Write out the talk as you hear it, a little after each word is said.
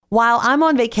While I'm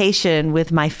on vacation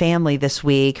with my family this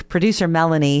week, producer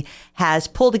Melanie has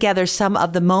pulled together some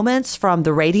of the moments from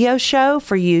the radio show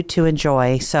for you to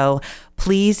enjoy. So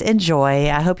please enjoy.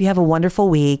 I hope you have a wonderful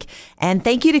week. And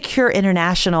thank you to Cure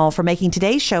International for making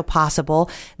today's show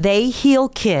possible. They heal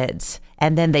kids,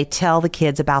 and then they tell the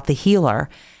kids about the healer.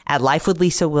 At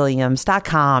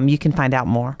lifewithlisawilliams.com, you can find out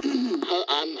more.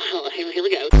 Here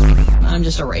we go. I'm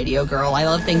just a radio girl. I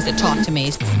love things that talk to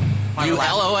me. You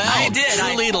LOL. I did.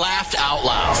 Truly laughed out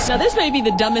loud. Now, this may be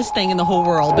the dumbest thing in the whole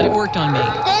world, but it worked on me.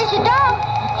 There's a dog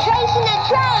chasing a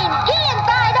train. Get him,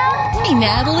 Fido. Hey,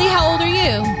 Natalie, how old are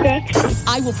you? 6.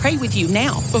 I will pray with you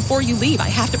now. Before you leave, I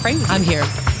have to pray with you. I'm here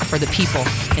for the people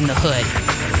in the hood.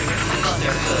 I love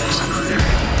their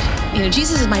hood. You know,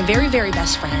 Jesus is my very, very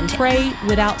best friend. Pray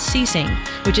without ceasing,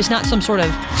 which is not some sort of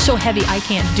so heavy I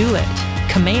can't do it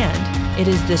command. It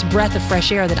is this breath of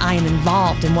fresh air that I am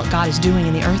involved in what God is doing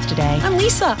in the earth today. I'm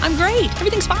Lisa. I'm great.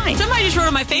 Everything's fine. Somebody just wrote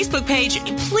on my Facebook page,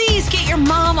 please get your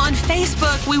mom on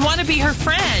Facebook. We want to be her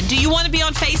friend. Do you want to be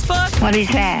on Facebook? What is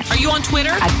that? Are you on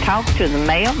Twitter? I talked to the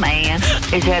mailman.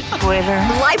 Is that Twitter?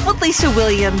 Life with Lisa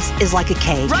Williams is like a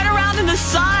cake. Run around in the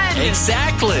sun.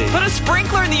 Exactly. Put a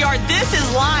sprinkler in the yard. This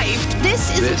is life. This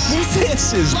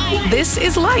is life. This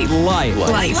is life. Life.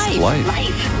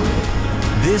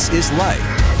 This is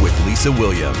Life with Lisa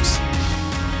Williams.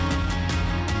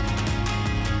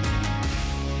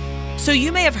 So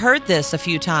you may have heard this a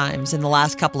few times in the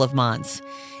last couple of months.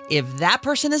 If that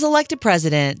person is elected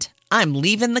president, I'm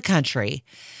leaving the country.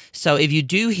 So if you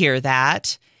do hear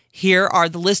that, here are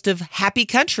the list of happy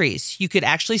countries you could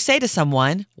actually say to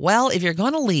someone, well, if you're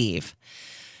going to leave,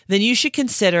 then you should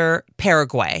consider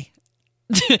Paraguay.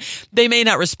 They may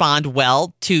not respond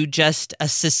well to just a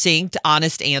succinct,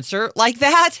 honest answer like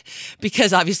that,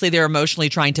 because obviously they're emotionally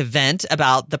trying to vent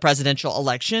about the presidential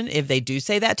election if they do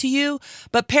say that to you.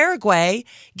 But Paraguay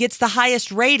gets the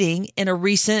highest rating in a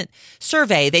recent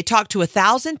survey. They talked to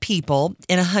 1,000 people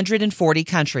in 140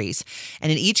 countries.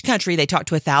 And in each country, they talked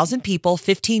to 1,000 people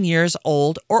 15 years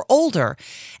old or older.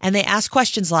 And they asked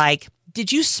questions like,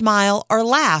 did you smile or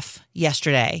laugh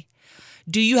yesterday?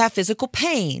 Do you have physical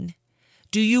pain?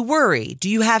 Do you worry? Do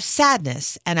you have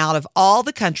sadness? And out of all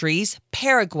the countries,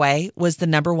 Paraguay was the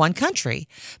number one country,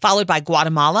 followed by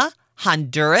Guatemala,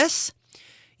 Honduras,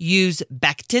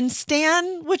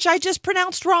 Uzbekistan, which I just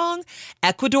pronounced wrong,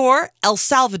 Ecuador, El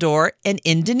Salvador, and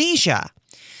Indonesia.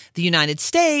 The United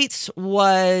States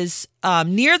was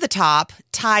near the top,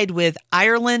 tied with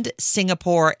Ireland,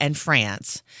 Singapore, and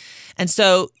France. And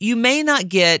so you may not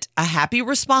get a happy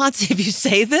response if you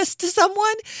say this to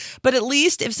someone, but at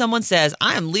least if someone says,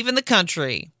 I am leaving the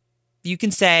country, you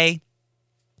can say,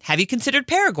 have you considered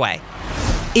Paraguay?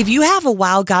 If you have a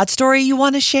wow God story you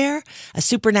want to share, a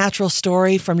supernatural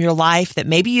story from your life that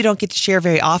maybe you don't get to share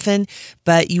very often,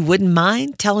 but you wouldn't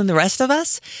mind telling the rest of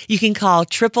us, you can call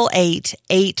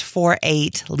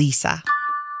 888-848-LISA.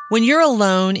 When you're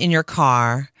alone in your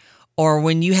car, or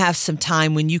when you have some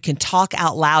time when you can talk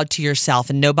out loud to yourself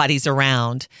and nobody's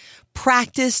around,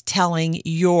 practice telling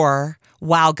your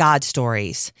wow God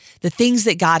stories, the things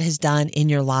that God has done in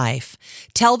your life.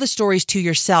 Tell the stories to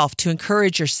yourself to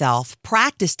encourage yourself.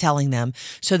 Practice telling them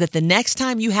so that the next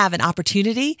time you have an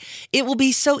opportunity, it will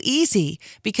be so easy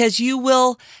because you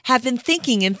will have been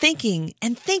thinking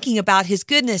about His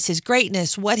goodness, His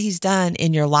greatness, what He's done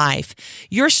in your life.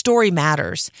 Your story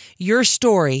matters. Your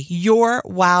story, your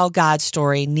wow God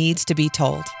story needs to be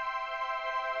told.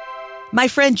 My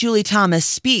friend Julie Thomas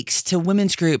speaks to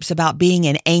women's groups about being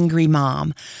an angry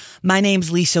mom. My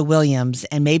name's Lisa Williams,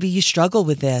 and maybe you struggle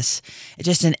with this. It's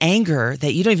just an anger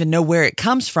that you don't even know where it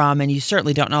comes from, and you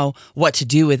certainly don't know what to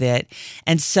do with it.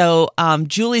 And so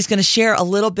Julie's going to share a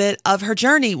little bit of her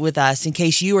journey with us in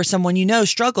case you or someone you know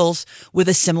struggles with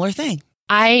a similar thing.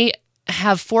 I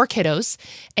have 4 kiddos,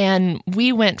 and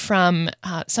we went from,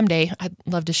 someday I'd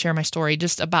love to share my story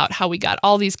just about how we got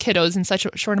all these kiddos in such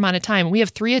a short amount of time. We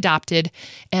have 3 adopted,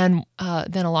 and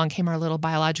then along came our little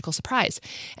biological surprise.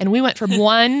 And we went from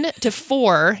 1 to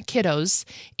 4 kiddos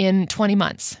in 20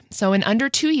 months. So in under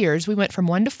 2 years, we went from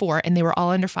 1 to 4, and they were all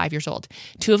under 5 years old.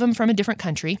 2 of them from a different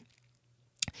country.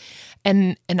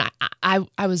 And I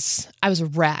was a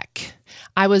wreck.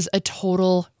 I was a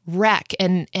total wreck.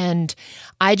 And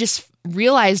I just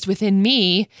realized within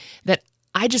me that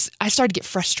I started to get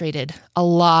frustrated a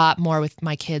lot more with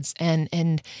my kids,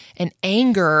 and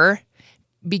anger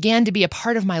began to be a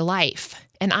part of my life.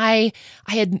 And I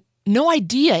had no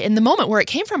idea in the moment where it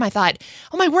came from. I thought,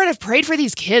 oh my word, I've prayed for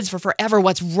these kids for forever.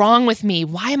 What's wrong with me?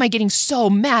 Why am I getting so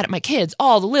mad at my kids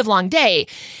all the live long day?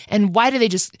 And why do they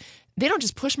don't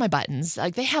just push my buttons.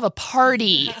 Like, they have a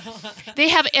party. They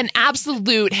have an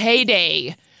absolute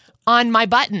heyday on my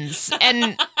buttons.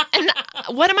 And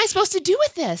what am I supposed to do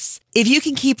with this? If you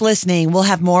can keep listening, we'll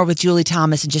have more with Julie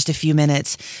Thomas in just a few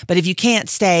minutes. But if you can't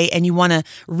stay and you want to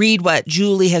read what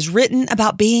Julie has written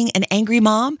about being an angry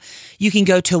mom, you can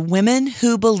go to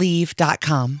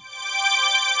womenwhobelieve.com.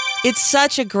 It's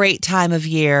such a great time of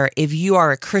year. If you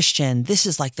are a Christian, this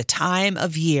is like the time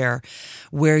of year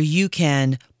where you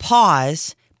can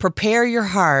pause, prepare your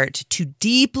heart to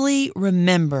deeply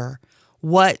remember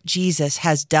what Jesus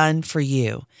has done for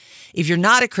you. If you're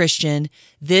not a Christian,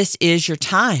 this is your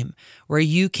time where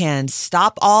you can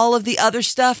stop all of the other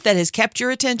stuff that has kept your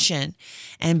attention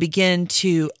and begin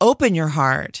to open your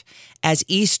heart. As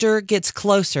Easter gets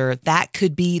closer, that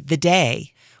could be the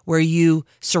day where you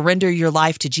surrender your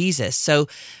life to Jesus. So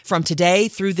from today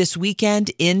through this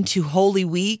weekend into Holy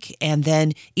Week and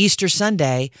then Easter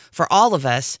Sunday, for all of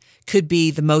us, could be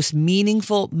the most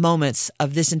meaningful moments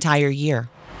of this entire year.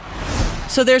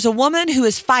 So there's a woman who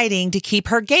is fighting to keep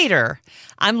her gator.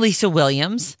 I'm Lisa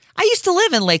Williams. I used to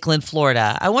live in Lakeland,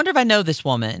 Florida. I wonder if I know this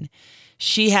woman.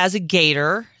 She has a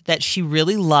gator that she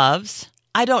really loves.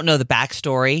 I don't know the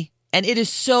backstory. And it is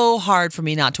so hard for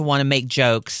me not to want to make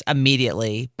jokes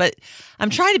immediately, but I'm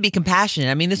trying to be compassionate.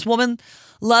 I mean, this woman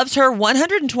loves her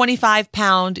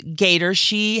 125-pound gator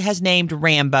she has named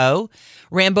Rambo.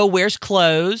 Rambo wears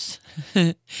clothes,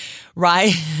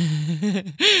 right?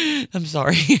 I'm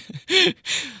sorry.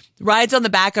 Rides on the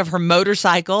back of her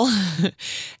motorcycle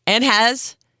and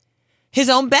has his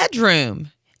own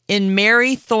bedroom in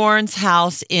Mary Thorne's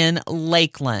house in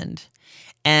Lakeland.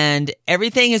 And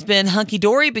everything has been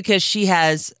hunky-dory because she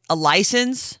has a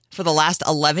license for the last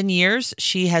 11 years.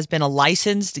 She has been a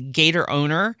licensed gator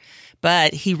owner,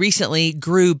 but he recently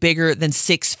grew bigger than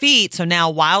 6 feet. So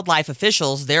now wildlife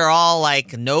officials, they're all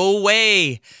like, no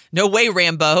way,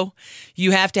 Rambo.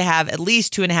 You have to have at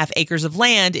least 2.5 acres of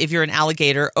land if you're an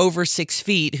alligator over 6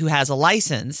 feet who has a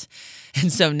license.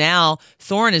 And so now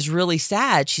Thorne is really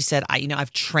sad. She said,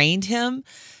 I've trained him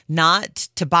not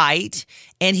to bite,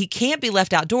 and he can't be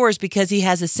left outdoors because he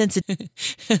has a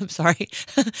I'm sorry.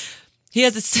 He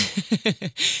has a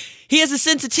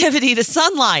sensitivity to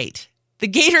sunlight. The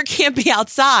gator can't be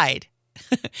outside.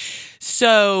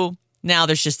 So now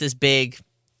there's just this big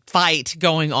fight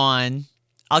going on.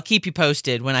 I'll keep you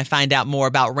posted when I find out more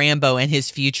about Rambo and his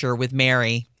future with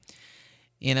Mary.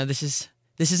 This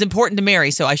is important to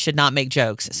Mary, so I should not make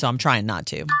jokes. So I'm trying not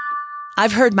to.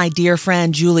 I've heard my dear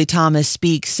friend Julie Thomas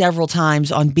speak several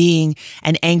times on being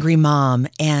an angry mom,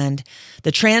 and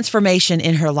the transformation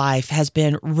in her life has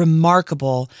been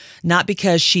remarkable, not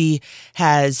because she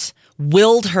has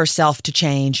willed herself to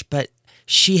change, but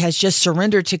she has just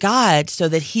surrendered to God so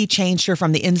that he changed her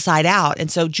from the inside out. And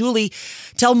so, Julie,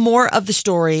 tell more of the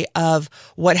story of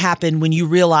what happened when you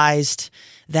realized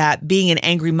that being an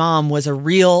angry mom was a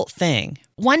real thing.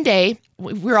 One day,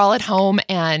 we were all at home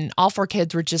and all 4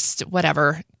 kids were just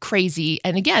crazy.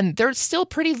 And again, they're still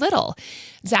pretty little.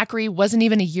 Zachary wasn't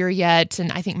even a year yet.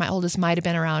 And I think my oldest might have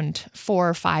been around 4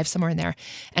 or 5, somewhere in there.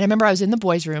 And I remember I was in the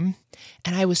boys' room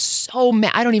and I was so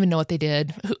mad. I don't even know what they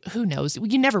did. Who knows?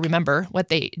 You never remember what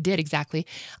they did exactly.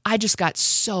 I just got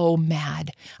so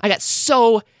mad. And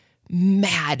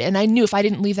I knew if I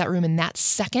didn't leave that room in that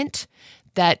second,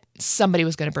 that somebody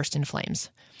was going to burst into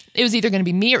flames. It was either going to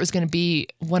be me or it was going to be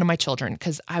one of my children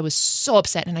because I was so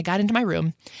upset. And I got into my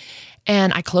room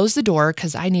and I closed the door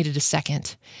because I needed a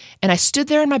second. And I stood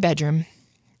there in my bedroom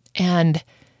and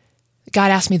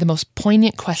God asked me the most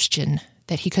poignant question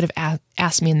that he could have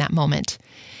asked me in that moment.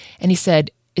 And he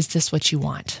said, "Is this what you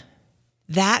want?"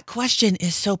 That question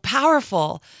is so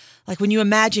powerful. Like when you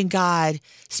imagine God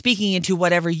speaking into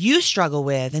whatever you struggle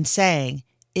with and saying,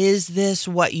 "Is this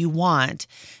what you want?"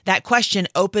 That question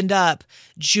opened up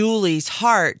Julie's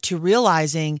heart to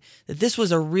realizing that this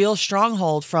was a real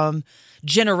stronghold from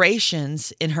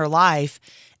generations in her life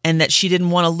and that she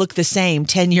didn't want to look the same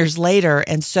 10 years later.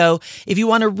 And so if you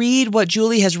want to read what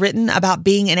Julie has written about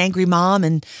being an angry mom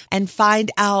and find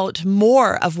out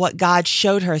more of what God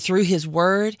showed her through his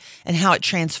word and how it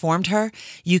transformed her,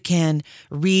 you can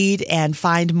read and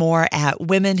find more at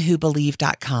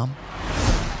womenwhobelieve.com.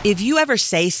 If you ever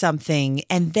say something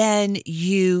and then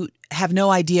you have no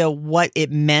idea what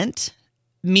it meant,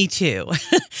 me too.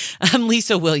 I'm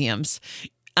Lisa Williams.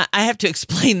 I have to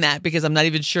explain that because I'm not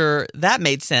even sure that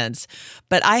made sense.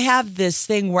 But I have this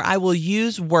thing where I will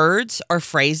use words or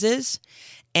phrases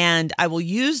and I will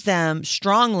use them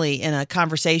strongly in a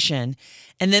conversation.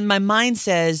 And then my mind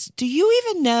says, "Do you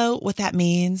even know what that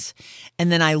means?" And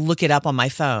then I look it up on my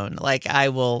phone. Like I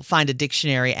will find a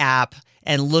dictionary app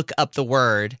and look up the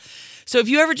word. So if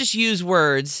you ever just use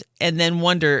words and then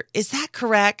wonder, is that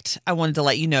correct? I wanted to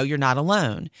let you know you're not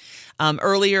alone.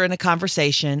 Earlier in a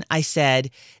conversation, I said,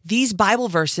 these Bible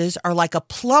verses are like a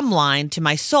plumb line to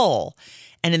my soul.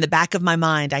 And in the back of my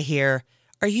mind, I hear,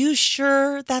 are you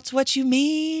sure that's what you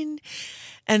mean?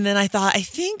 And then I thought, I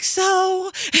think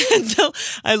so. And so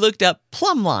I looked up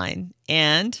plumb line,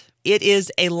 and it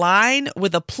is a line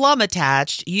with a plumb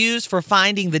attached used for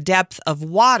finding the depth of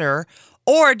water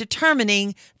or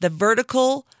determining the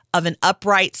vertical of an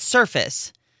upright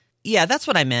surface. Yeah, that's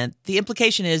what I meant. The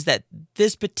implication is that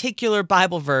this particular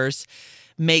Bible verse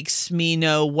makes me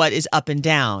know what is up and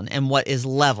down and what is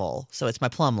level. So it's my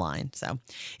plumb line. So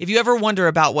if you ever wonder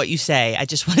about what you say, I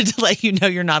just wanted to let you know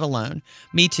you're not alone.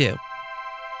 Me too.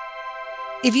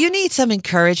 If you need some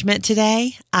encouragement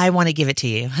today, I want to give it to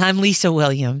you. I'm Lisa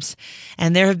Williams,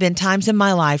 and there have been times in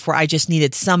my life where I just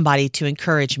needed somebody to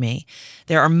encourage me.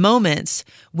 There are moments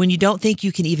when you don't think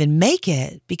you can even make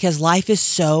it because life is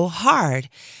so hard.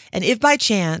 And if by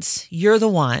chance you're the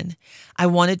one, I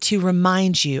wanted to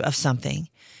remind you of something.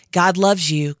 God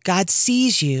loves you. God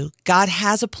sees you. God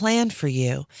has a plan for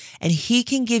you, and He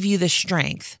can give you the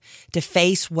strength to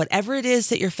face whatever it is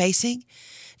that you're facing,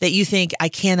 that you think, I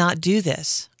cannot do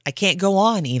this. I can't go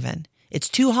on even. It's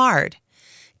too hard.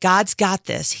 God's got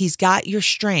this. He's got your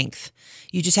strength.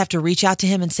 You just have to reach out to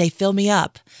Him and say, fill me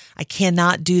up. I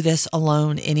cannot do this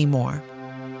alone anymore.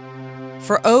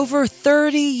 For over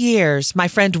 30 years, my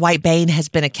friend Dwight Bain has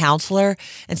been a counselor.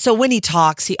 And so when he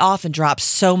talks, he often drops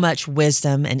so much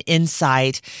wisdom and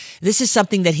insight. This is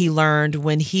something that he learned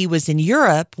when he was in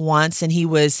Europe once, and he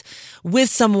was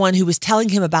with someone who was telling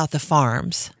him about the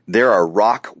farms. There are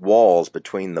rock walls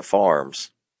between the farms.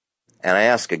 And I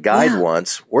asked a guide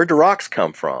once, where do rocks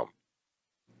come from?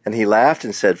 And he laughed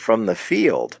and said, from the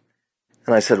field.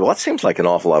 And I said, well, that seems like an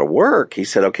awful lot of work. He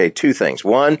said, okay, two things.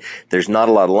 One, there's not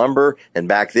a lot of lumber. And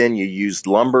back then you used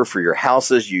lumber for your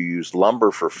houses. You used lumber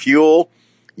for fuel.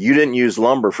 You didn't use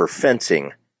lumber for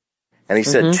fencing. And he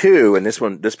said, two, and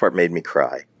this part made me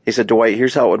cry. He said, Dwight,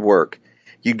 here's how it would work.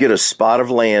 You'd get a spot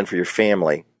of land for your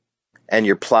family, and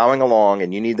you're plowing along,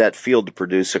 and you need that field to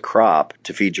produce a crop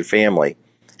to feed your family.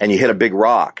 And you hit a big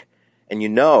rock. And you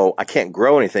know, I can't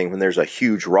grow anything when there's a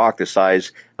huge rock the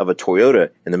size of a Toyota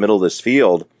in the middle of this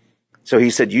field. So he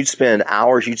said, you'd spend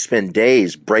hours, you'd spend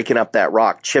days breaking up that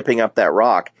rock, chipping up that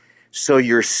rock, so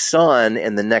your son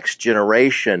and the next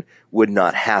generation would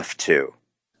not have to.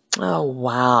 Oh,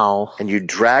 wow. And you'd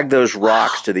drag those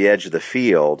rocks to the edge of the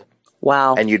field.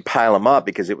 Wow. And you'd pile them up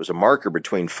because it was a marker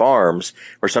between farms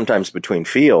or sometimes between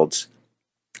fields.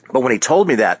 But when he told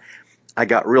me that, I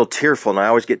got real tearful, and I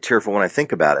always get tearful when I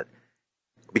think about it.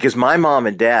 Because my mom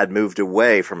and dad moved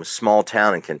away from a small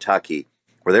town in Kentucky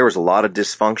where there was a lot of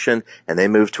dysfunction, and they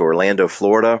moved to Orlando,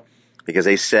 Florida, because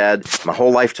they said, my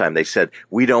whole lifetime, they said,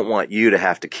 we don't want you to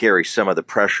have to carry some of the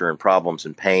pressure and problems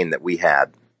and pain that we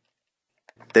had.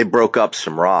 They broke up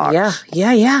some rocks.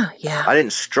 Yeah. I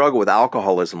didn't struggle with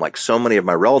alcoholism like so many of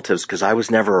my relatives because I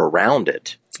was never around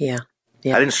it. Yeah.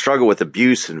 I didn't struggle with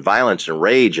abuse and violence and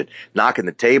rage and knocking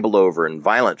the table over and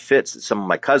violent fits that some of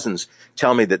my cousins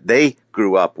tell me that they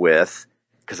grew up with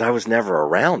because I was never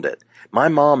around it. My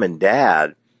mom and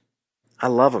dad, I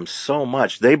love them so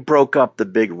much. They broke up the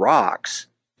big rocks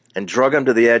and drug them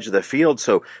to the edge of the field.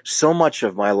 So much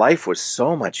of my life was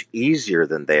so much easier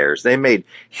than theirs. They made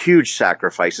huge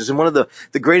sacrifices. And one of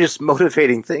the greatest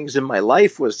motivating things in my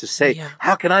life was to say,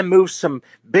 how can I move some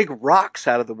big rocks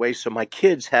out of the way so my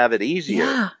kids have it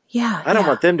easier? I don't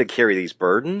want them to carry these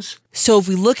burdens. So if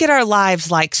we look at our lives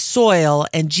like soil,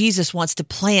 and Jesus wants to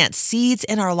plant seeds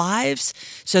in our lives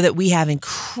so that we have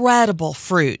incredible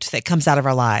fruit that comes out of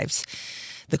our lives.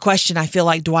 The question I feel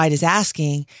like Dwight is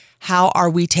asking, how are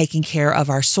we taking care of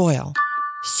our soil?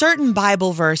 Certain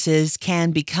Bible verses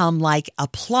can become like a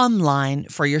plumb line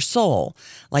for your soul,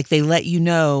 like they let you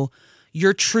know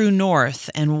your true north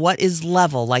and what is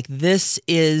level, like this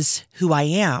is who I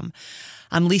am.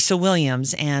 I'm Lisa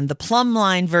Williams, and the plumb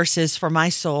line verses for my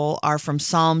soul are from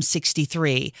Psalm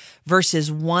 63,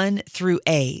 verses 1 through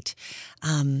 8.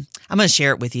 I'm going to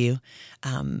share it with you.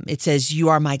 It says, you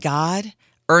are my God.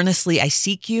 Earnestly I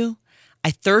seek you. I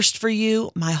thirst for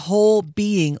you. My whole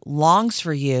being longs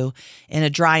for you in a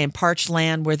dry and parched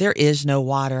land where there is no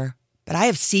water. But I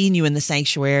have seen you in the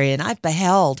sanctuary, and I've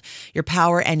beheld your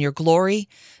power and your glory.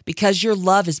 Because your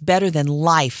love is better than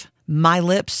life, my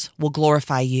lips will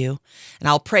glorify you, and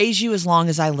I'll praise you as long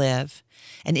as I live.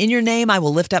 And in your name I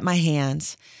will lift up my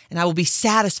hands, and I will be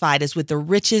satisfied as with the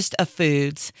richest of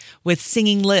foods. With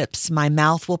singing lips, my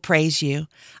mouth will praise you.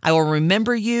 I will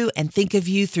remember you and think of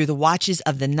you through the watches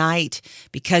of the night.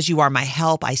 Because you are my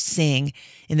help, I sing.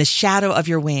 In the shadow of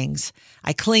your wings,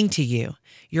 I cling to you.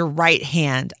 Your right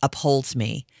hand upholds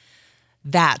me.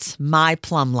 That's my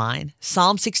plumb line,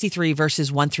 Psalm 63,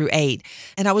 verses 1 through 8.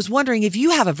 And I was wondering if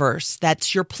you have a verse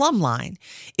that's your plumb line.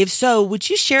 If so, would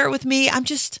you share it with me? I'm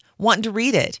just wanting to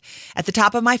read it. At the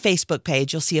top of my Facebook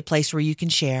page, you'll see a place where you can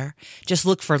share. Just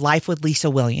look for Life with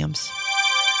Lisa Williams.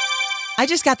 I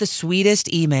just got the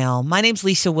sweetest email. My name's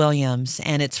Lisa Williams,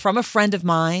 and it's from a friend of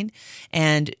mine,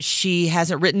 and she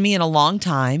hasn't written me in a long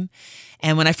time.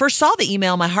 And when I first saw the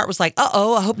email, my heart was like,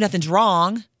 uh-oh, I hope nothing's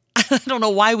wrong. I don't know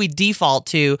why we default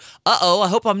to, uh-oh, I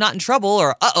hope I'm not in trouble,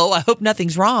 or uh-oh, I hope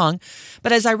nothing's wrong.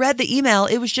 But as I read the email,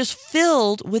 it was just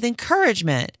filled with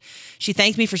encouragement. She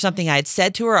thanked me for something I had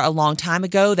said to her a long time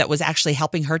ago that was actually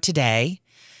helping her today.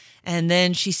 And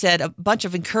then she said a bunch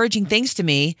of encouraging things to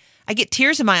me. I get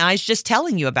tears in my eyes just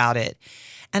telling you about it.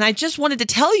 And I just wanted to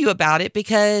tell you about it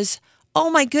because, oh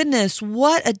my goodness,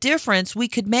 what a difference we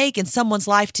could make in someone's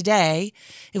life today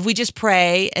if we just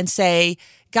pray and say,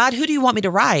 God, who do you want me to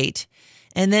write?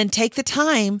 And then take the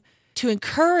time to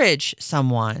encourage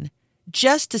someone,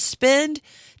 just to spend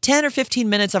 10 or 15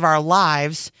 minutes of our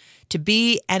lives to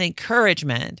be an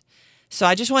encouragement. So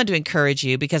I just wanted to encourage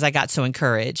you because I got so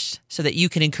encouraged so that you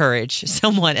can encourage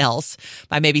someone else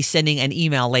by maybe sending an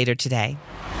email later today.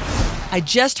 I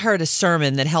just heard a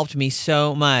sermon that helped me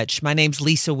so much. My name's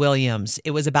Lisa Williams.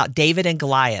 It was about David and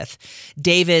Goliath.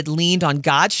 David leaned on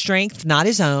God's strength, not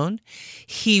his own.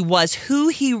 He was who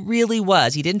he really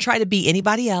was. He didn't try to be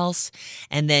anybody else.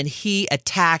 And then he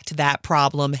attacked that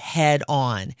problem head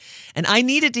on. And I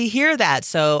needed to hear that,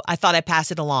 so I thought I'd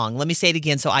pass it along. Let me say it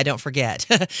again so I don't forget.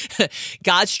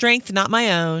 God's strength, not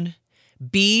my own.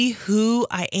 Be who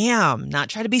I am, not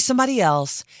try to be somebody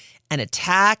else. And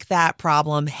attack that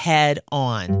problem head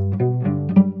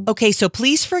on. Okay, so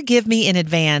please forgive me in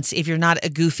advance if you're not a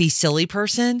goofy, silly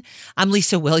person. I'm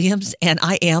Lisa Williams, and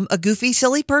I am a goofy,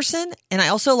 silly person. And I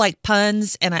also like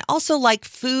puns, and I also like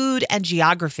food and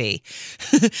geography.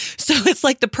 So it's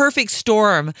like the perfect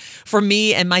storm for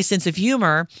me and my sense of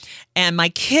humor. And my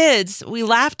kids, we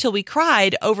laughed till we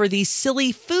cried over these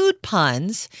silly food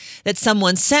puns that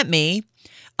someone sent me.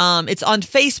 It's on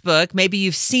Facebook. Maybe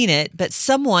you've seen it, but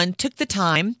someone took the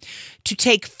time to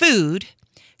take food,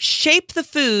 shape the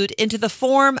food into the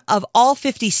form of all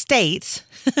 50 states,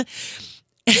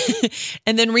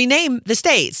 and then rename the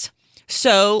states.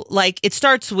 So, like, it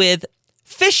starts with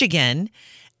Fishigan.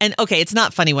 And okay, it's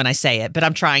not funny when I say it, but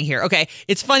I'm trying here. Okay,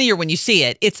 it's funnier when you see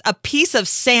it. It's a piece of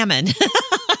salmon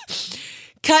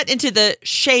cut into the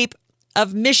shape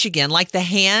of Michigan, like the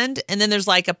hand, and then there's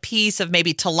like a piece of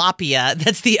maybe tilapia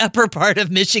that's the upper part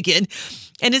of Michigan,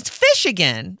 and it's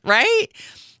Fishigan, right?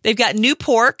 They've got new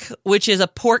pork, which is a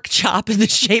pork chop in the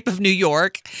shape of New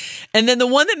York, and then the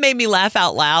one that made me laugh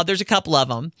out loud, there's a couple of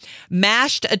them.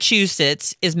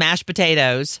 Massachusetts is mashed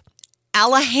potatoes.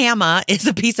 Alabama is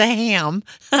a piece of ham.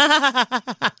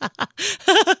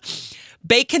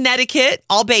 Connecticut,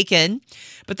 all bacon.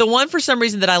 But the one for some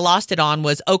reason that I lost it on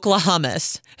was Oklahoma.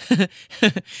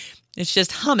 It's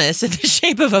just hummus in the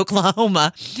shape of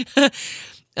Oklahoma.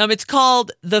 It's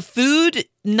called the Food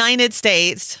United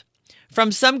States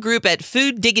from some group at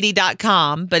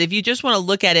fooddiggity.com. But if you just want to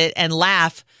look at it and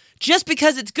laugh, just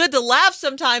because it's good to laugh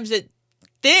sometimes at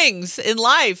things in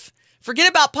life, forget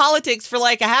about politics for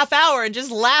like a half hour and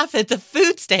just laugh at the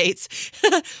food states.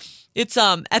 It's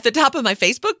at the top of my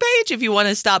Facebook page if you want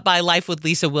to stop by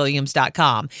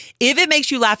lifewithlisawilliams.com. If it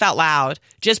makes you laugh out loud,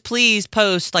 just please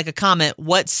post like a comment,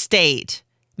 what state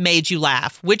made you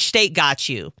laugh? Which state got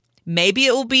you? Maybe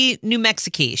it will be New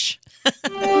Mexico.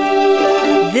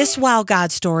 This Wild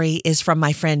God story is from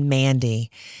my friend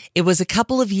Mandy. It was a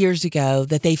couple of years ago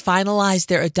that they finalized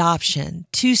their adoption,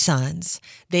 2 sons.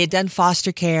 They had done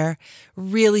foster care,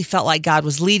 really felt like God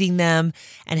was leading them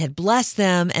and had blessed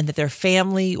them and that their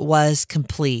family was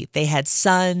complete. They had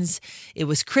sons. It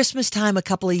was Christmas time a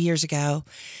couple of years ago,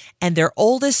 and their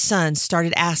oldest son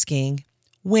started asking,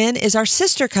 when is our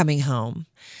sister coming home?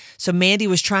 So Mandy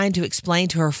was trying to explain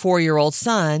to her 4-year-old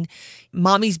son,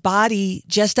 Mommy's body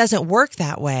just doesn't work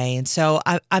that way. And so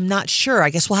I'm not sure.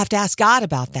 I guess we'll have to ask God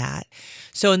about that.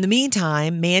 So in the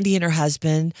meantime, Mandy and her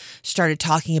husband started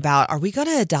talking about, are we going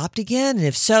to adopt again? And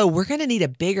if so, we're going to need a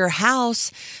bigger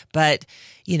house. But,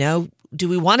 do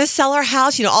we want to sell our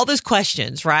house? All those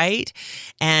questions, right?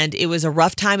 And it was a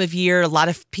rough time of year. A lot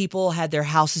of people had their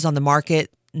houses on the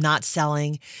market, not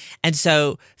selling. And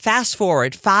so fast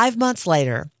forward 5 months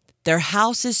later, Their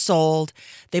house is sold.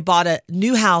 They bought a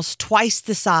new house twice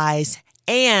the size,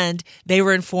 and they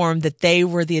were informed that they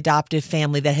were the adoptive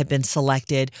family that had been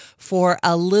selected for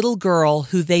a little girl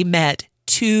who they met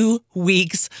 2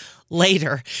 weeks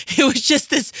later. It was just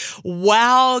this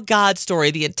wow God story.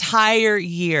 The entire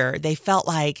year, they felt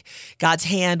like God's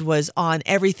hand was on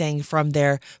everything, from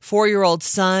their 4-year-old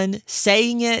son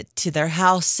saying it to their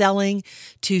house selling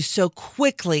to so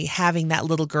quickly having that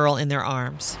little girl in their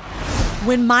arms.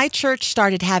 When my church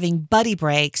started having buddy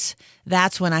breaks,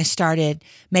 that's when I started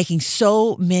making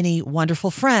so many wonderful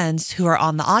friends who are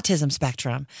on the autism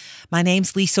spectrum. My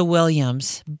name's Lisa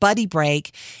Williams. Buddy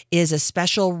Break is a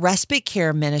special respite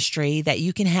care ministry that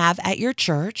you can have at your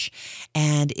church,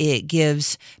 and it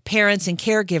gives parents and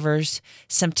caregivers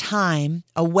some time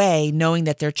away knowing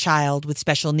that their child with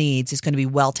special needs is going to be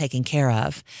well taken care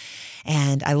of.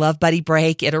 And I love Buddy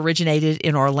Break. It originated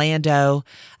in Orlando.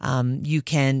 You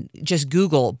can just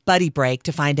Google Buddy Break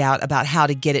to find out about how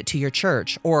to get it to your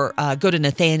church, or go to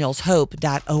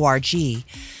nathanielshope.org.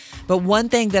 But one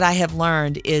thing that I have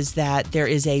learned is that there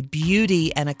is a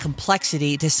beauty and a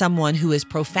complexity to someone who is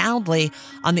profoundly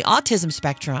on the autism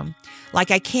spectrum.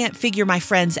 Like, I can't figure my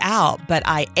friends out, but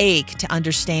I ache to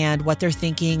understand what they're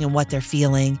thinking and what they're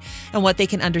feeling and what they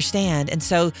can understand. And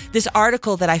so this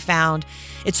article that I found,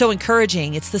 it's so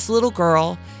encouraging. It's this little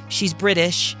girl. She's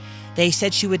British. They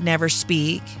said she would never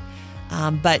speak,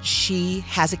 but she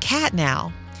has a cat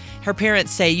now. Her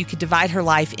parents say you could divide her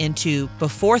life into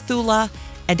before Thula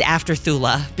and after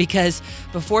Thula, because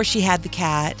before she had the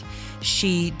cat,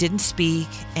 she didn't speak,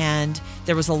 and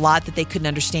there was a lot that they couldn't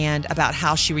understand about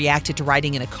how she reacted to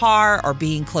riding in a car or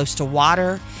being close to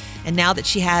water. And now that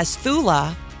she has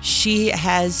Thula, she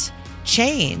has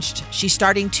changed. She's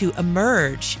starting to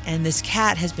emerge, and this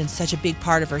cat has been such a big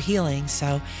part of her healing.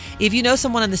 So if you know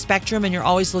someone on the spectrum and you're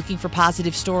always looking for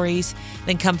positive stories,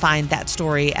 then come find that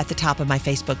story at the top of my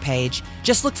Facebook page.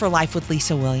 Just look for Life with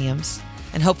Lisa Williams,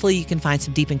 and hopefully you can find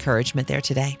some deep encouragement there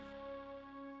today.